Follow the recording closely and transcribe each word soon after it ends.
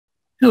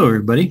Hello,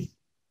 everybody.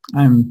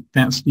 I'm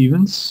Vance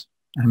Stevens.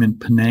 I'm in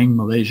Penang,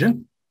 Malaysia,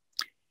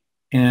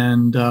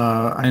 and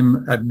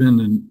I've been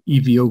an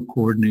EVO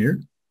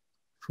coordinator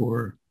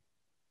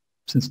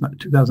since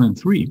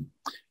 2003,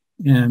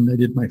 and I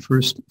did my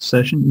first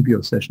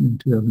EVO session in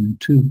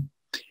 2002,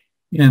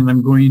 and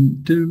I'm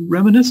going to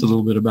reminisce a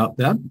little bit about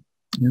that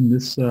in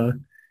this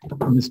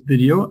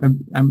video.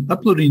 I'm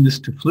uploading this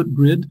to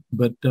Flipgrid,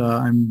 but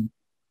I'm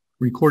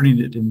recording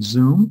it in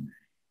Zoom.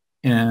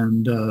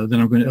 And then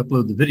I'm going to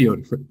upload the video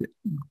to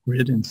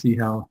Flipgrid and see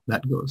how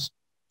that goes.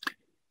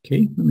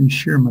 Okay, let me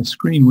share my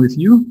screen with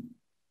you.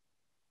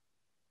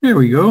 There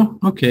we go.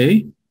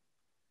 Okay.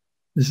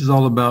 This is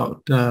all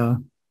about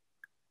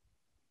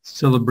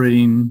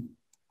celebrating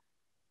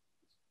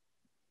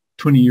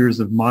 20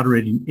 years of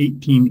moderating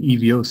 18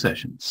 EVO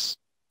sessions.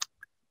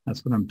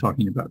 That's what I'm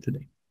talking about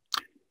today.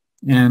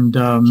 And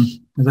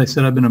as I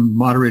said, I've been a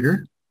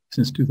moderator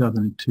since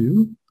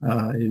 2002.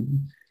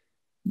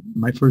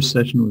 My first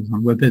session was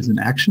on Webheads in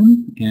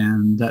Action,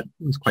 and that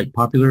was quite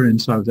popular,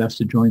 and so I was asked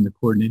to join the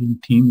coordinating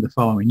team the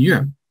following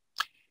year.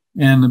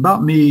 And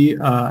about me,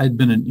 I'd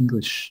been an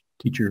English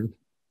teacher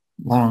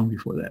long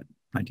before that.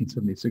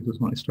 1976 was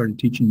when I started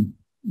teaching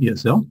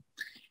ESL,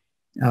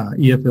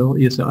 EFL,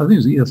 ESL. I think it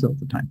was ESL at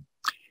the time.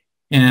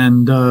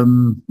 And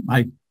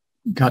I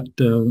got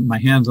my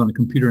hands on a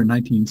computer in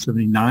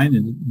 1979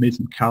 and made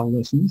some CAL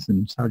lessons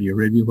in Saudi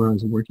Arabia where I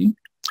was working.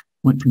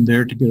 Went from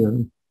there to get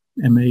a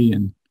MA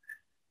in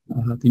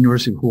at the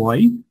University of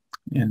Hawaii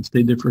and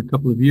stayed there for a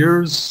couple of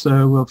years.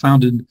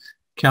 Founded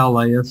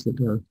CAL-IS at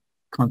a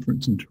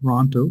conference in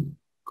Toronto,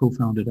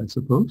 co-founded, I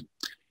suppose.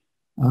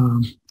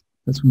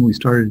 That's when we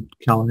started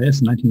CAL-IS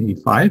in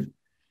 1985.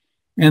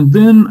 And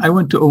then I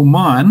went to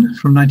Oman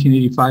from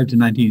 1985 to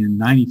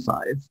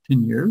 1995,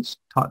 10 years,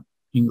 taught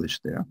English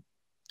there,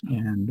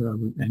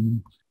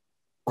 and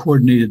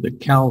coordinated the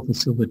CAL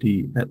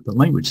facility at the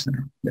Language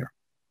Center there.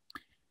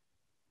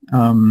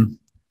 From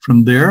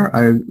there,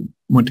 I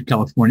went to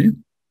California.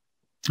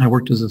 I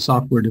worked as a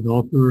software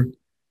developer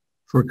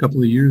for a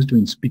couple of years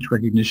doing speech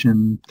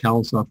recognition,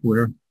 CAL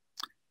software.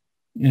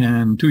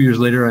 And 2 years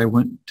later, I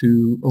went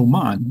to to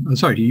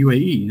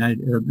UAE,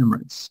 United Arab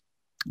Emirates,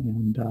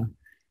 and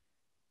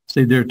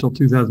stayed there until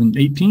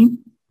 2018.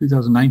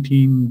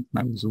 2019,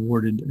 I was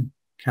awarded a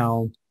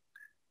CAL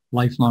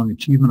Lifelong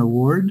Achievement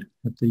Award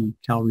at the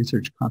CAL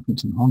Research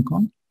Conference in Hong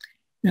Kong.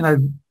 And I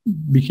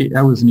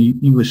was an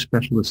English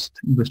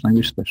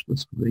language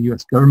specialist for the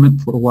U.S.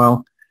 government for a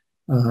while.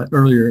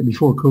 Earlier,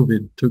 before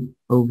COVID took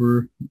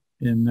over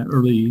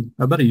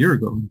about a year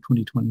ago in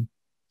 2020.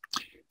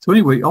 So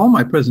anyway, all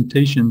my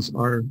presentations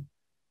are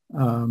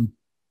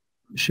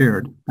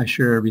shared. I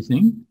share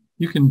everything.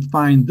 You can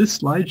find this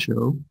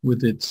slideshow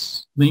with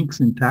its links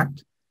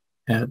intact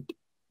at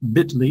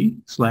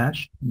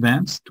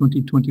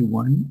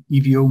bit.ly/Vance2021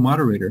 EVO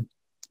moderator.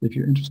 If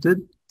you're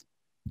interested,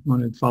 you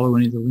want to follow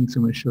any of the links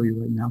I'm going to show you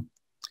right now.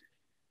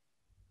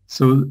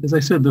 So as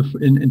I said,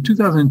 in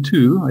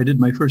 2002, I did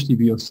my first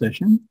EVO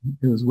session.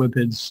 It was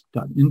Webheads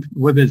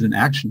in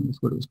Action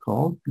is what it was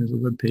called. There's a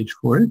web page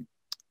for it.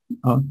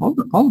 All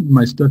of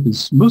my stuff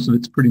most of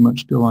it's pretty much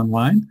still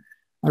online.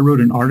 I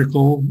wrote an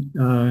article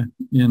in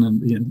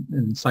an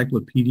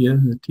encyclopedia,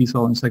 the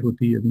TESOL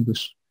Encyclopedia of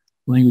English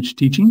Language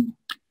Teaching.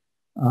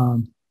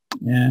 There's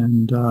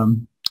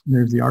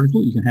the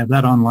article. You can have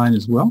that online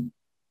as well.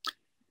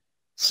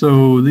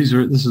 So this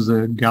is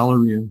a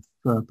gallery of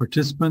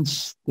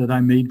participants that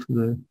I made for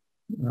the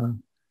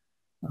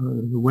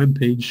web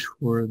page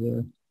for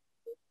the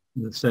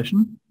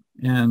session,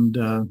 and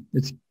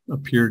it's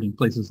appeared in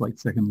places like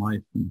Second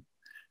Life and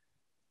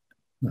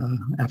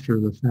after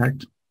the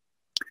fact.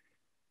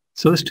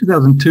 So it's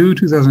 2002,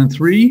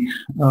 2003.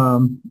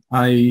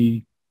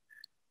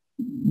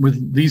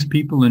 With these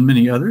people and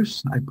many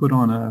others, I put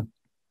on a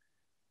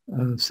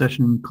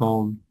session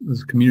called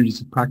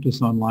Communities of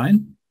Practice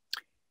Online,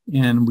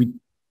 and we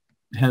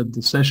had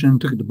the session,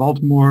 took it to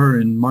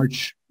Baltimore in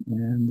March,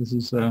 and this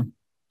is a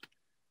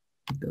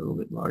little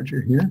bit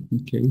larger here.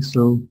 Okay,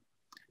 so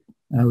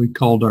we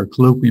called our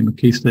colloquium a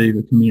case study of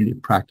a community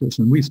of practice,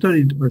 and we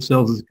studied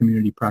ourselves as a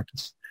community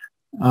practice.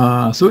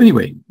 So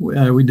anyway,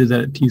 we did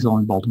that at TESOL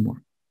in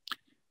Baltimore.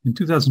 In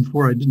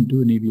 2004, I didn't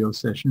do an EVO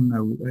session.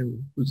 I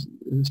was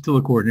still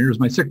a coordinator. It was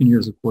my second year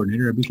as a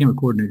coordinator. I became a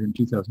coordinator in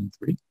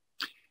 2003.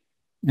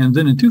 And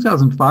then in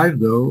 2005,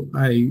 though,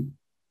 I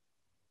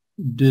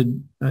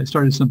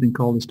started something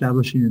called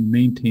Establishing and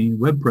Maintaining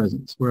Web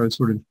Presence, where I was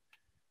sort of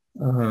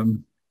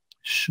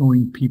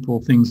showing people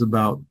things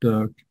about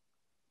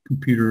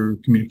computer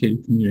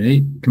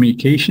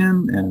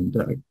communication and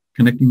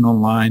connecting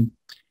online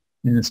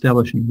and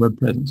establishing web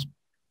presence.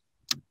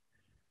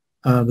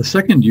 The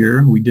second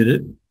year we did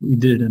it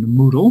in a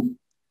Moodle.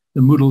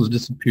 The Moodle has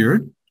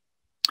disappeared.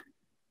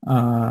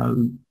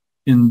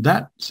 In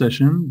that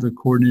session, the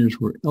coordinators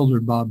were Elder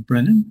Bob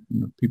Brennan,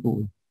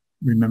 people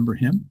remember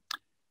him,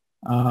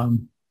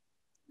 Buthain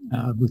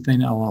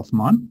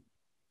Al-Othman.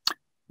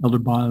 Elder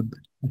Bob,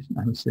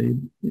 I would say,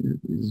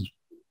 is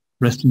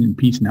resting in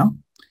peace now.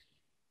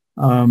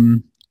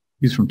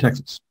 He's from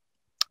Texas.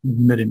 We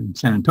met him in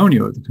San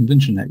Antonio at the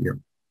convention that year.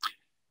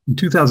 In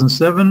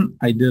 2007,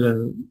 I did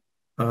an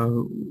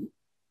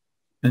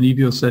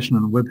EVO session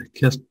on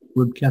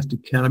Webcast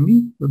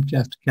Academy.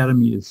 Webcast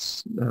Academy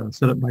is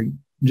set up by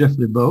Jeff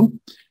LeBeau.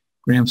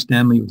 Graham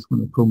Stanley was one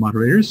of the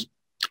co-moderators.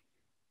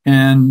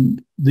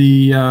 And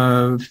the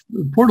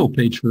portal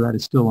page for that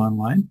is still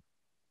online.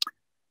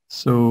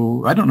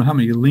 So I don't know how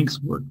many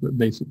links work, but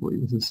basically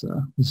this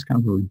is kind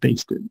of where we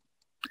based it.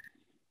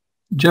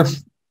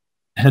 Jeff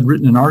had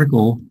written an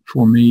article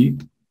for me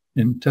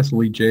in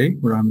TESOL EJ,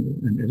 where I'm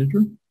an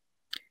editor,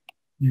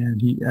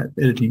 and he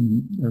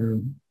editing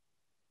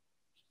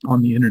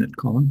on the internet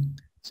column.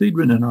 So he'd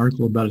written an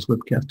article about his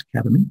Webcast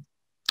Academy,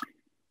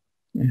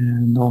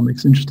 and all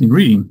makes interesting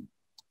reading.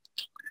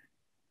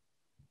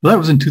 Well, that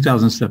was in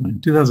 2007.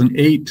 In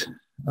 2008,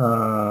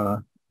 I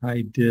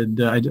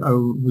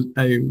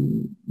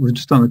was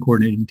just on the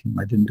coordinating team.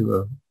 I didn't do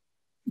a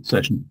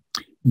session.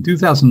 In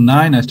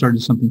 2009, I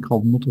started something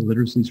called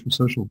Multiliteracies for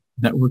Social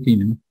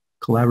Networking and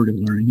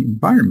Collaborative Learning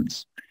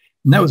Environments.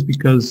 And that was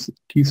because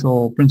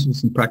TESOL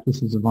Principles and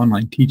Practices of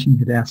Online Teaching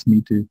had asked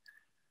me to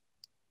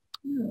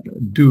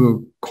do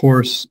a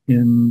course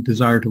in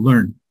Desire to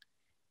Learn.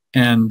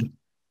 And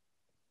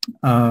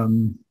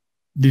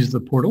these are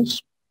the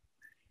portals.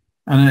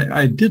 And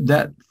I did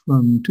that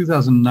from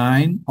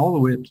 2009 all the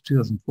way up to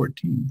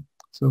 2014.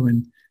 So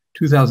in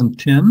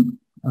 2010,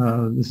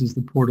 this is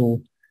the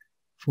portal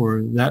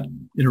for that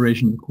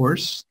iteration of the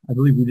course. I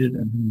believe we did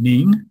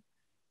Ning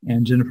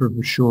and Jennifer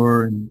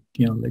Bashore and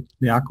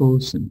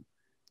Liakos and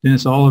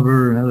Dennis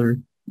Oliver, another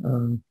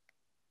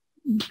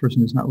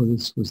person who's not with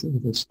us, was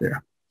with us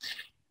there.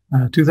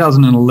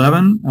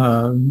 2011,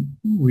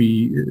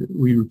 we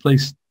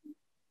replaced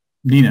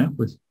Nina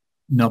with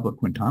Nelba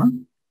Quintana.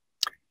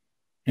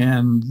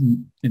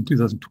 And in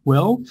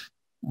 2012,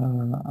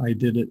 I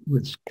did it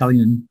with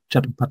Kalyan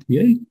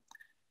Chattopadhyay.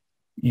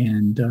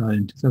 And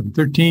in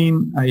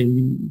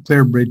 2013,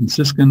 Claire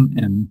Braden-Siskin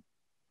and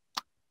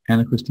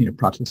Anna Christina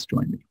Pratis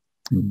joined me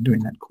in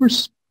doing that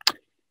course.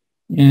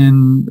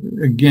 And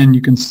again,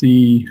 you can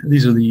see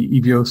these are the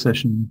EVO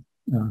session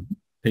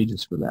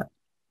pages for that.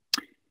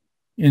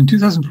 In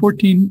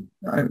 2014,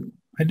 I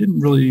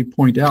didn't really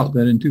point out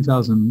that in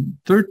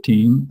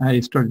 2013, I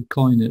started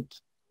calling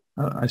it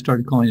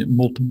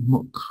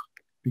Multi-MOOC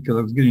because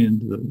I was getting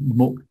into the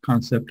MOOC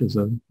concept as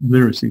a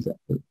literacy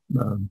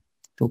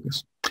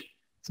focus.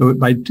 So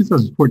by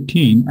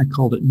 2014, I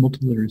called it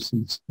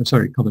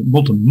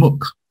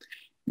Multi-MOOC.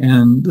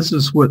 And this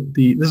is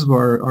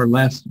our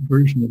last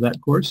version of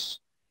that course.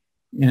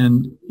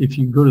 And if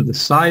you go to the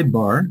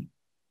sidebar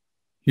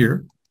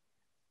here,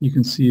 you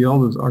can see all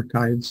those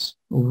archives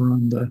over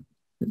on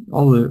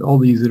all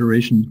these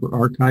iterations were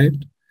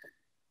archived.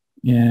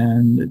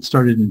 And it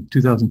started in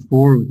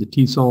 2004 with the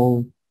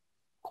TESOL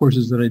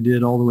courses that I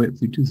did all the way up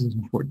through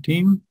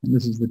 2014. And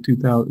this is the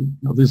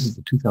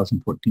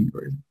 2014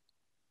 version.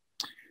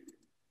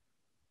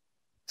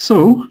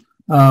 So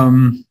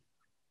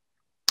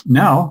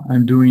now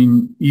I'm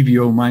doing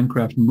EVO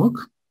Minecraft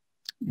MOOC,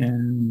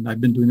 and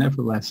I've been doing that for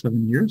the last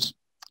 7 years,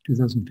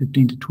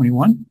 2015 to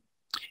 21.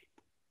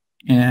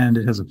 And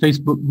it has a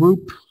Facebook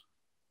group.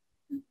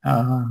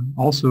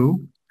 Also,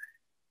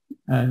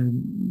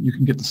 you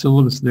can get the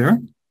syllabus there.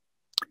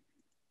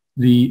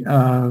 The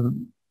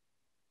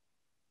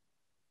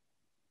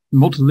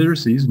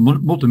Multiliteracies,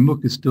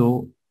 Multi-MOOC is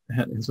still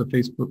has a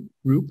Facebook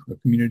group, a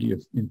community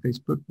in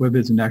Facebook.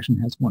 WebEds in Action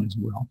has one as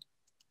well.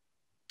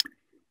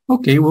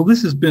 Okay, well,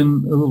 this has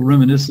been a little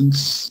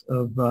reminiscence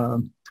of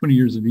 20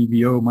 years of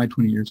EVO, my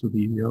 20 years with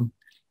EVO.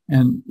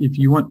 And if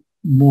you want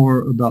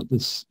more about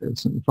this,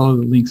 follow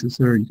the links that's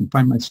there. You can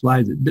find my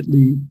slides at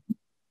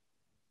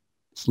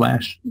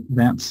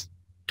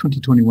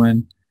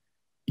bit.ly/Vance2021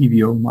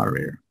 EVO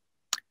moderator.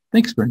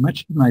 Thanks very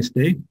much. Have a nice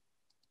day.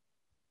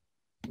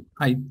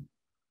 Hi.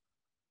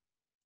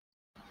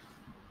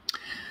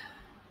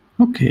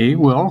 Okay,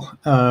 well,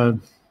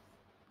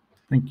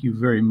 thank you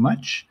very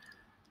much.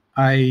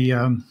 I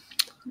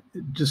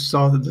just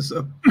saw that this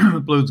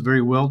uploads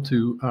very well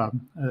to, I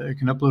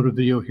can upload a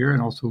video here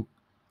and also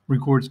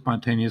record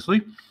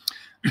spontaneously.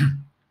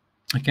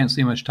 I can't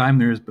see how much time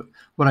there is, but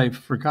what I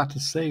forgot to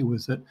say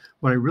was that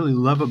what I really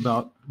love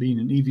about being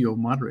an EVO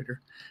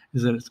moderator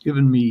is that it's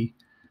given me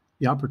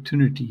the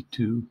opportunity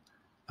to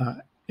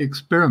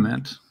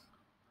experiment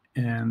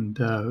and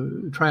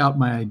try out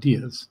my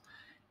ideas.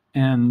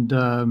 And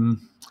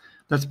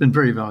that's been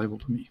very valuable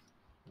to me.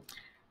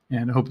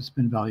 And I hope it's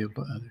been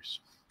valuable to others.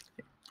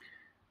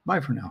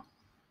 Bye for now.